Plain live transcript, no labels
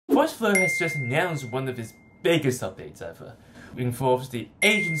Voiceflow has just announced one of its biggest updates ever. It involves the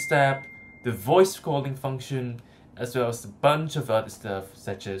agents tab, the voice calling function, as well as a bunch of other stuff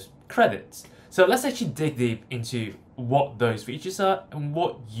such as credits. So let's actually dig deep into what those features are and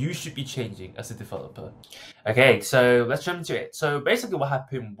what you should be changing as a developer. Okay, so let's jump into it. So basically what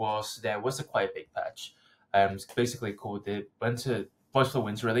happened was there was a quite big patch. It's basically called the Voiceflow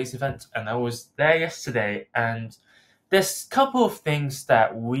Winter Release event, and I was there yesterday, and there's a couple of things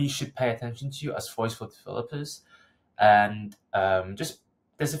that we should pay attention to as Voiceflow developers, and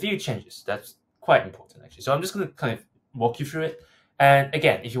there's a few changes that's quite important actually. So I'm just going to kind of walk you through it. And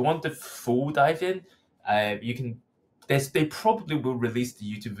again, if you want the full dive in, you can. They probably will release the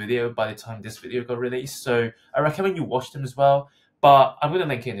YouTube video by the time this video got released, so I recommend you watch them as well. But I'm going to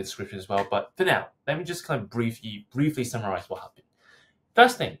link it in the description as well. But for now, let me just kind of briefly summarize what happened.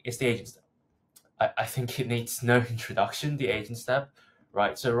 First thing is the agents tab. I think it needs no introduction, the agents tab,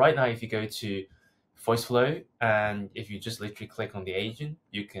 right? So right now, if you go to Voiceflow and if you just literally click on the agent,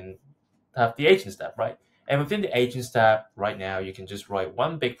 you can have the agents tab, right? And within the agents tab, right now, you can just write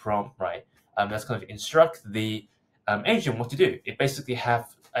one big prompt, right? That's kind of instruct the agent what to do. It basically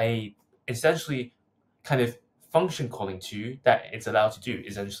have a essentially kind of function calling to that it's allowed to do.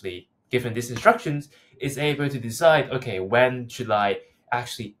 Essentially, given these instructions, it's able to decide, okay, when should I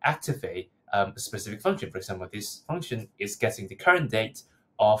actually activate a specific function. For example, this function is getting the current date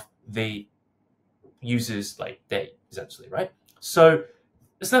of the user's day, essentially, right? So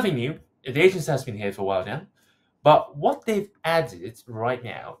it's nothing new. The agent has been here for a while now. But what they've added right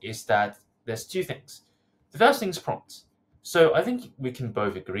now is that there's two things. The first thing is prompts. So I think we can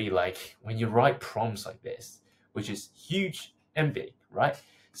both agree, like when you write prompts like this, which is huge and big, right?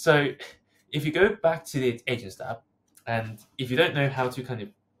 So if you go back to the agents tab, and if you don't know how to kind of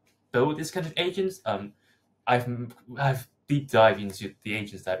build this kind of agents, I've deep dive into the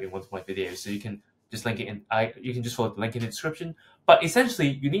agents tab in one of my videos, so you can just link it in. You can just follow the link in the description. But essentially,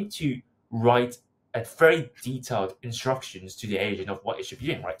 you need to write a very detailed instructions to the agent of what it should be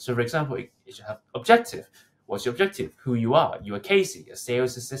doing, right? So for example, it should have objective. What's your objective? Who you are? You are Casey, a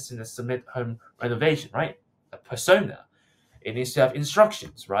sales assistant that submit home renovation, right? A persona. It needs to have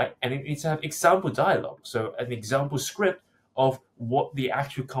instructions, right? And it needs to have example dialogue. So an example script of what the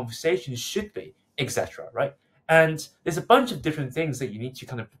actual conversation should be, etc., right? And there's a bunch of different things that you need to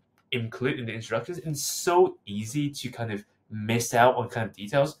kind of include in the instructions, and it's so easy to kind of miss out on kind of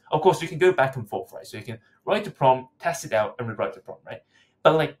details. Of course, you can go back and forth, right? So you can write the prompt, test it out, and rewrite the prompt, right?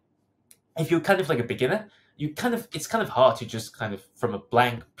 But like, if you're kind of like a beginner, it's kind of hard to just kind of from a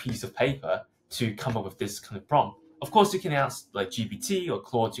blank piece of paper to come up with this kind of prompt. Of course, you can ask like GPT or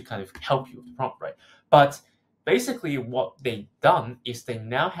Claude to kind of help you with the prompt, right? But basically, what they've done is they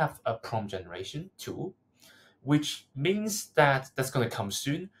now have a prompt generation tool, which means that that's going to come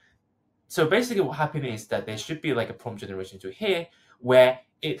soon. So basically what happened is that there should be like a prompt generation tool here where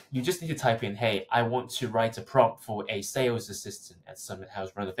you just need to type in, hey, I want to write a prompt for a sales assistant at Summit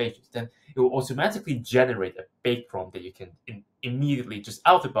House Renovations. Then it will automatically generate a big prompt that you can immediately just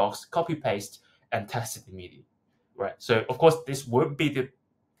out of the box, copy paste and test it immediately, right? So of course, this won't be the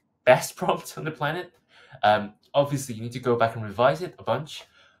best prompt on the planet. Obviously, you need to go back and revise it a bunch,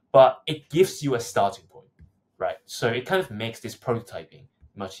 but it gives you a starting point, right? So it kind of makes this prototyping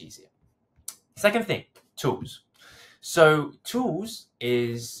much easier. Second thing, tools. So tools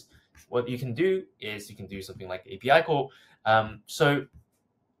is what you can do is you can do something like API call. So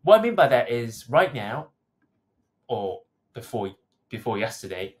what I mean by that is right now, or before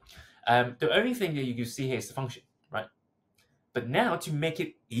yesterday, the only thing that you can see here is the function, right? But now to make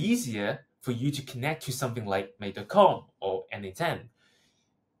it easier for you to connect to something like Make.com or N8N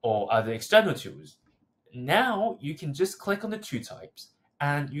or other external tools, now you can just click on the two types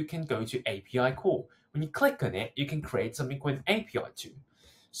and you can go to API call. When you click on it, you can create something called an API tool.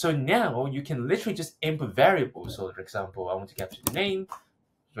 So now you can literally just input variables. So for example, I want to capture the name,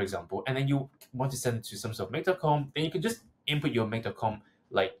 for example, and then you want to send it to some sort of Make.com, then you can just input your Make.com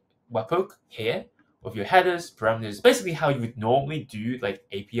like webhook here with your headers, parameters, basically how you would normally do like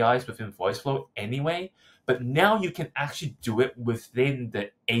APIs within Voiceflow anyway. But now you can actually do it within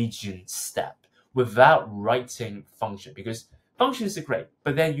the agent step without writing function, because functions are great,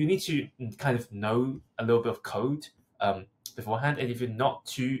 but then you need to kind of know a little bit of code beforehand. And if you're not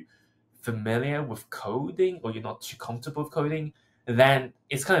too familiar with coding or you're not too comfortable with coding, then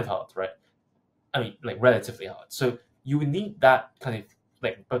it's kind of hard, right? I mean, like relatively hard. So you would need that kind of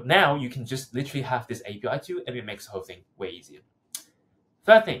but now you can just literally have this API tool and it makes the whole thing way easier.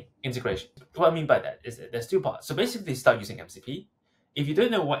 Third thing, integration. What I mean by that is that there's two parts. So basically start using MCP. If you don't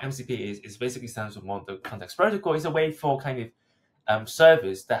know what MCP is, it basically stands for Multi Context Protocol. It's a way for kind of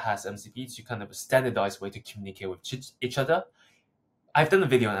servers that has MCP to kind of a standardized way to communicate with each other. I've done a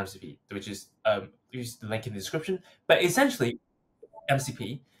video on MCP, which is use the link in the description. But essentially,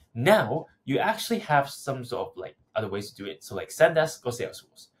 MCP, now you actually have some sort of like other ways to do it. So like Zendesk or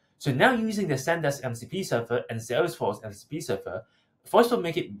Salesforce. So now using the Zendesk MCP server and Salesforce MCP server, Voice will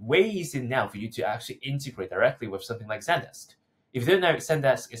make it way easier now for you to actually integrate directly with something like Zendesk. If you don't know,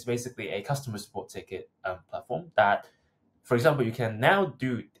 Zendesk is basically a customer support ticket platform that, for example, you can now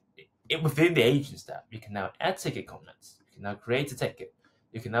do it within the Agents tab. You can now add ticket comments. You can now create a ticket.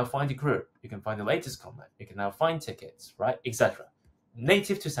 You can now find the group. You can find the latest comment. You can now find tickets, right, etc.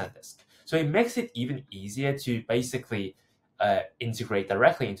 Native to Zendesk. So it makes it even easier to basically integrate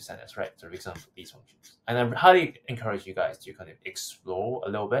directly into Zendesk, right? So for example, these functions. And I highly encourage you guys to kind of explore a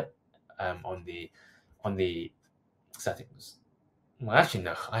little bit on the settings. Well, actually,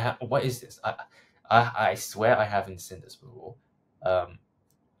 no. What is this? I swear I haven't seen this before.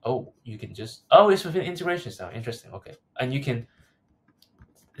 Oh, you can just... Oh, it's within integrations now. Interesting. Okay. And you can...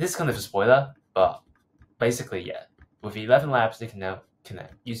 This is kind of a spoiler, but basically, yeah. With 11 Labs, they can now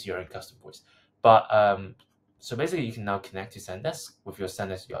connect, use your own custom voice. But, so basically, you can now connect to Zendesk with your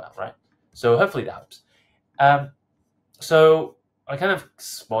Zendesk URL, right? So hopefully that helps. So I kind of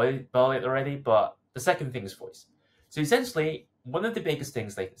spoiled it already, but the second thing is voice. So essentially, one of the biggest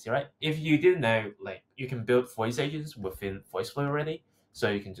things latency, right? If you didn't know, like you can build voice agents within Voiceflow already. So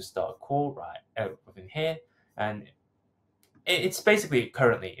you can just start a call right within here, and it's basically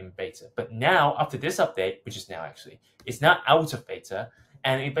currently in beta. But now, after this update, which is now actually, it's now out of beta,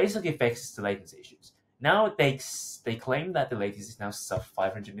 and it basically fixes the latency issues. Now they claim that the latency is now sub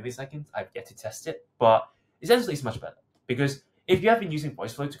 500 milliseconds. I've yet to test it, but essentially it's much better because if you have been using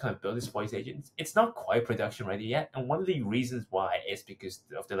Voiceflow to kind of build this voice agent, it's not quite production ready yet. And one of the reasons why is because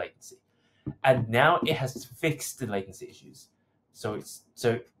of the latency. And now it has fixed the latency issues. So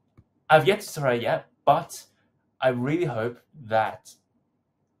I've yet to try it yet, but I really hope that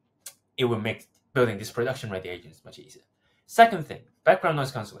it will make building this production ready agents much easier. Second thing, background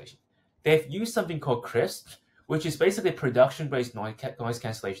noise cancellation. They've used something called CRISP, which is basically a production-based noise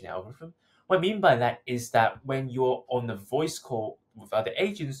cancellation algorithm. What I mean by that is that when you're on a voice call with other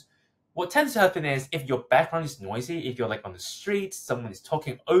agents, what tends to happen is if your background is noisy, if you're like on the street, someone is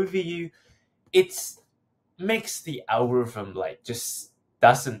talking over you, it makes the algorithm like just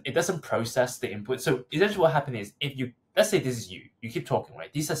doesn't process the input. So essentially what happens is if you, let's say this is you keep talking,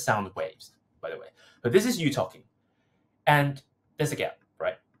 right? These are sound waves, by the way. But this is you talking. And there's a gap,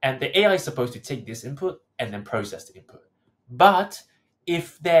 right? And the AI is supposed to take this input and then process the input. But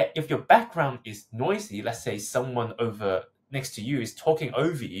if your background is noisy, let's say someone over next to you is talking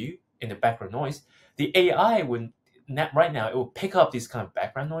over you in the background noise, the AI right now it will pick up these kind of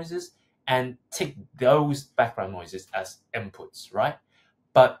background noises and take those background noises as inputs, right?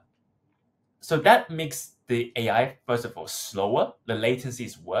 But so that makes the AI, first of all, slower. The latency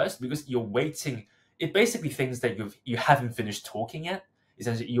is worse because you're waiting. It basically thinks that you haven't finished talking yet.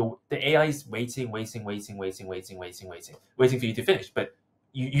 Essentially, the AI is waiting for you to finish. But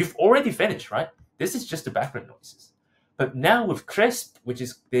you've already finished, right? This is just the background noises. But now with CRISP, which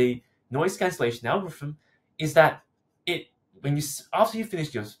is the noise cancellation algorithm, is that after you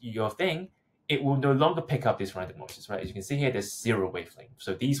finish your thing, it will no longer pick up these random noises, right? As you can see here, there's 0 wavelength.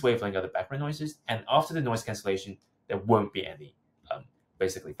 So these wavelength are the background noises, and after the noise cancellation, there won't be any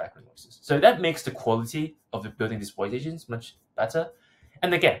basically background noises. So that makes the quality of the building these voice agents much better.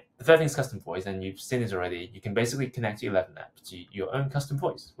 And again, the third thing is custom voice, and you've seen this already. You can basically connect to 11 apps to your own custom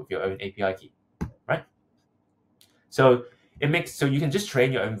voice with your own API key, right? So you can just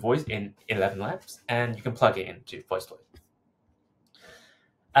train your own voice in 11 Labs, and you can plug it into Voiceflow.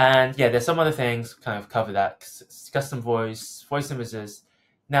 And yeah, there's some other things kind of cover that. Custom voice images.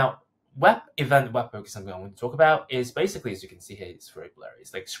 Now, web webhook is something I want to talk about. Is basically, as you can see here, it's very blurry.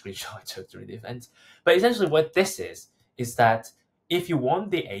 It's like a screenshot I took during the event. But essentially what this is that if you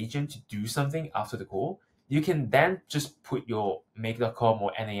want the agent to do something after the call, you can then just put your make.com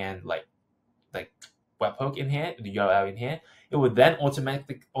or NAN like webhook in here, the URL in here. It would then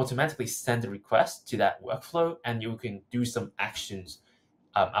automatically send a request to that workflow, and you can do some actions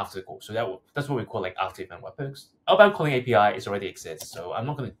after the call. So that's what we call like after event webhooks. Outbound calling API already exists, so I'm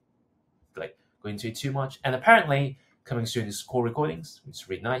not going to go into it too much. And apparently coming soon is call recordings, which is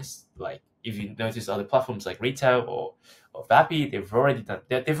really nice. Like if you notice other platforms like Retail or Vappy, they've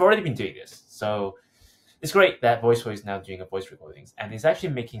already been doing this. So it's great that Voiceflow is now doing a voice recordings, and it's actually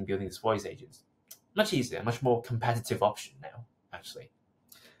making building these voice agents much easier, much more competitive option now, actually.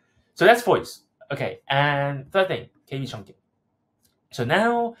 So that's voice. Okay, and third thing, KV chunking. So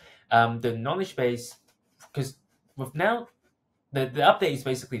now the knowledge base, because with now the update is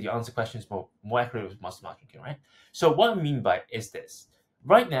basically to answer questions more accurately with smart chunking, right? So what I mean by is this.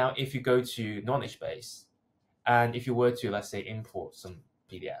 Right now, if you go to knowledge base, and if you were to, let's say, import some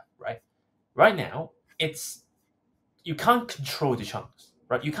PDF, right? Right now, you can't control the chunks,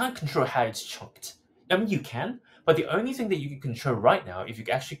 right? You can't control how it's chunked. I mean, you can, but the only thing that you can control right now, if you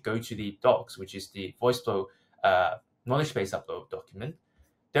actually go to the docs, which is the Voiceflow knowledge base upload document,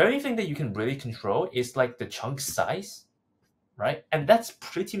 the only thing that you can really control is like the chunk size, right? And that's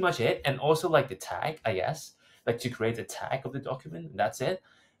pretty much it. And also like the tag, I guess, like to create a tag of the document, that's it.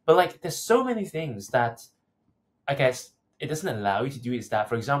 But like there's so many things that I guess it doesn't allow you to do is that,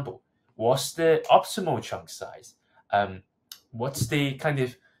 for example, what's the optimal chunk size? What's the kind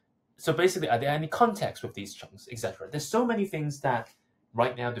of, so basically, are there any context with these chunks, etc.? There's so many things that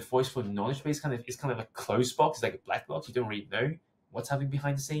right now the Voiceflow knowledge base is kind of a closed box, it's like a black box. You don't really know what's happening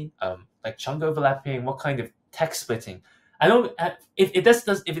behind the scene. Like chunk overlapping, what kind of text splitting. I don't.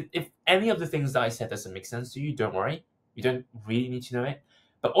 If any of the things that I said doesn't make sense to you, don't worry. You don't really need to know it.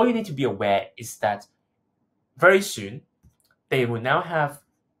 But all you need to be aware is that very soon they will now have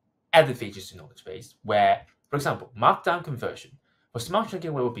added features to knowledge base where, for example, markdown conversion. For smart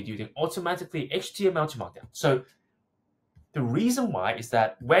chunking, we will be doing automatically HTML to markdown. So the reason why is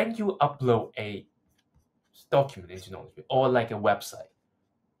that when you upload a document into knowledge base or like a website,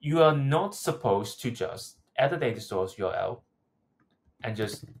 you are not supposed to just add a data source URL and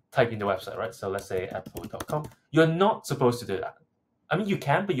just type in the website, right? So let's say apple.com. You're not supposed to do that. I mean, you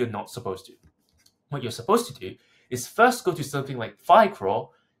can, but you're not supposed to. What you're supposed to do is first go to something like FileCrawl,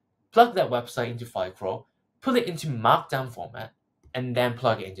 plug that website into FileCrawl, put it into Markdown format, and then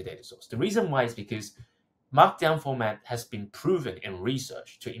plug it into data source. The reason why is because Markdown format has been proven in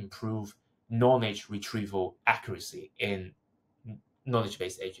research to improve knowledge retrieval accuracy in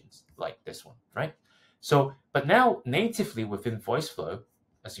knowledge-based agents like this one, right? So, but now natively within Voiceflow,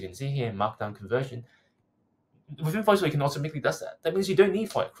 as you can see here, Markdown conversion, within Voiceflow you can automatically does that. That means you don't need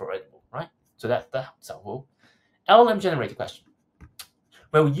FileCrawl anymore, right? So that's helpful. LLM generated question.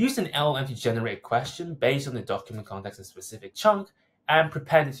 Where we use an LLM to generate a question based on the document context and specific chunk and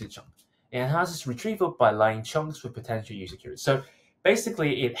prepare it to the chunk. It enhances retrieval by aligning chunks with potential user queries. So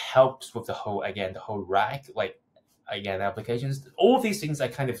basically it helps with the whole RAG, like again, applications. All of these things are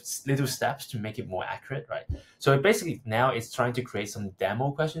kind of little steps to make it more accurate, right? So basically now it's trying to create some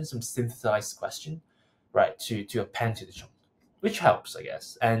demo questions, some synthesized question, right, to append to the chunk, which helps, I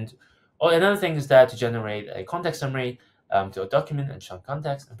guess. And another thing is that to generate a context summary to a document and chunk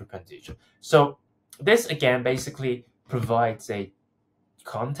context and prepend to each other. So this again basically provides a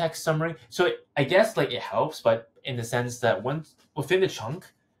context summary. So I guess like it helps, but in the sense that once within the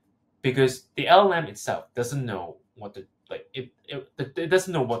chunk, because the LLM itself doesn't know what it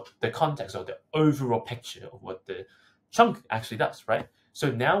doesn't know what the context or the overall picture of what the chunk actually does, right? So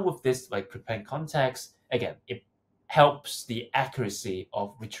now with this like prepared context, again, it helps the accuracy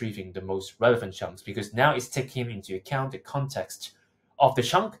of retrieving the most relevant chunks because now it's taking into account the context of the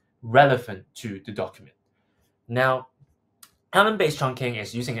chunk relevant to the document. Now, LLM-based chunking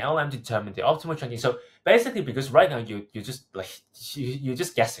is using an LLM to determine the optimal chunking. So basically, because right now you're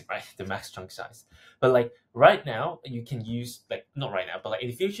just guessing, right, the max chunk size. But like right now, you can use not right now, but like in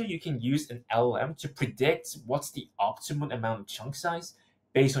the future, you can use an LLM to predict what's the optimal amount of chunk size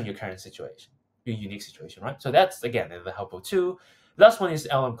based on your current situation, your unique situation, right? So that's again a helpful tool. The last one is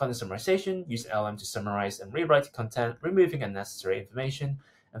LLM content summarization. Use LLM to summarize and rewrite the content, removing unnecessary information,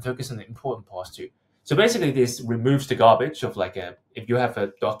 and focus on the important parts too. So basically, this removes the garbage of if you have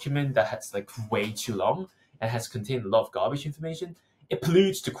a document that has like way too long and has contained a lot of garbage information, it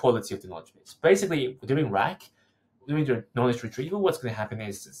pollutes the quality of the knowledge base. Basically, during RAG, during the knowledge retrieval, what's going to happen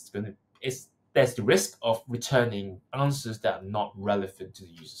is there's the risk of returning answers that are not relevant to the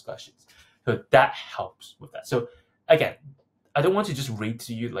user's questions. So that helps with that. So again, I don't want to just read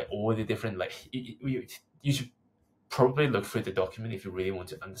to you like all the different you should probably look through the document if you really want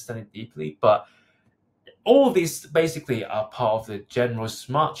to understand it deeply, but all of these basically are part of the general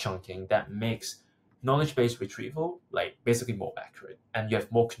smart chunking that makes knowledge-based retrieval basically more accurate and you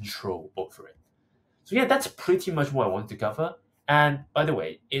have more control over it. So yeah, that's pretty much what I wanted to cover. And by the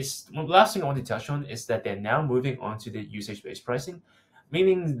way, the last thing I want to touch on is that they're now moving on to the usage-based pricing,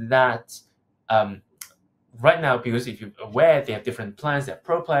 meaning that right now, because if you're aware, they have different plans, they have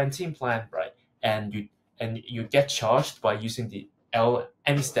pro plan, team plan, right? And you get charged by using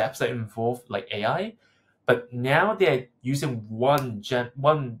any steps that involve like AI. But now they're using one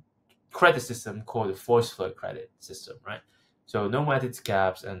credit system called the Voiceflow credit system, right? So no more edits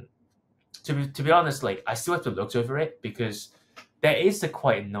caps, and to be honest, I still have to look over it because there is a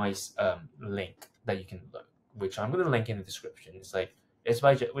quite nice link that you can which I'm going to link in the description.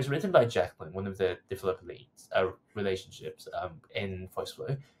 It was written by Jacqueline, one of the developer leads relationships in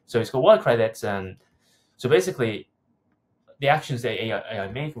Voiceflow. So it's got water credits, and so basically the actions that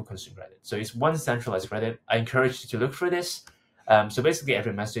AI make will consume credit. So it's one centralized credit. I encourage you to look for this. So basically,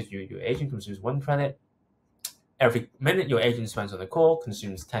 every message your agent consumes 1 credit. Every minute your agent spends on a call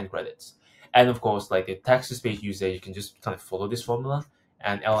consumes 10 credits. And of course, like the text-to-speech usage, you can just kind of follow this formula,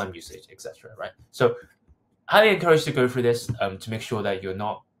 and LM usage, etc. Right? So highly encourage you to go through this to make sure that you're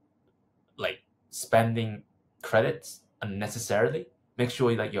not like spending credits unnecessarily. Make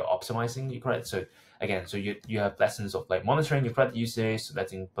sure that you're optimizing your credit. So again, so you have lessons of like monitoring your credit usage,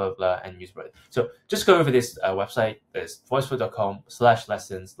 letting blah blah, and use credit. So just go over this website. There's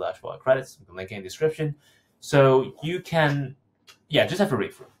voiceflow.com/lessons/water credits. You can link in the description, so you can just have a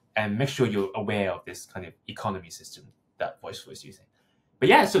read through and make sure you're aware of this kind of economy system that Voiceflow is using. But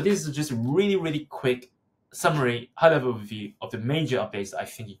yeah, so this is just a really quick summary, high-level overview of the major updates I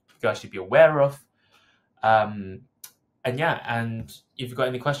think you guys should be aware of. And if you've got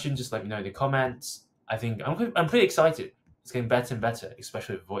any questions, just let me know in the comments. I think I'm pretty excited. It's getting better and better,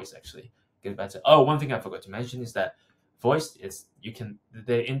 especially with voice. Actually, getting better. Oh, one thing I forgot to mention is that voice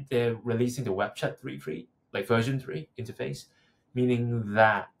they're releasing the web chat 3.3, like version 3 interface, meaning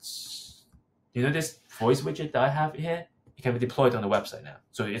that this voice widget that I have here, it can be deployed on the website now.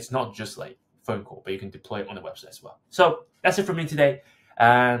 So it's not just like phone call, but you can deploy it on the website as well. So that's it from me today.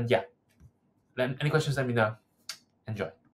 And yeah, any questions, let me know. Enjoy.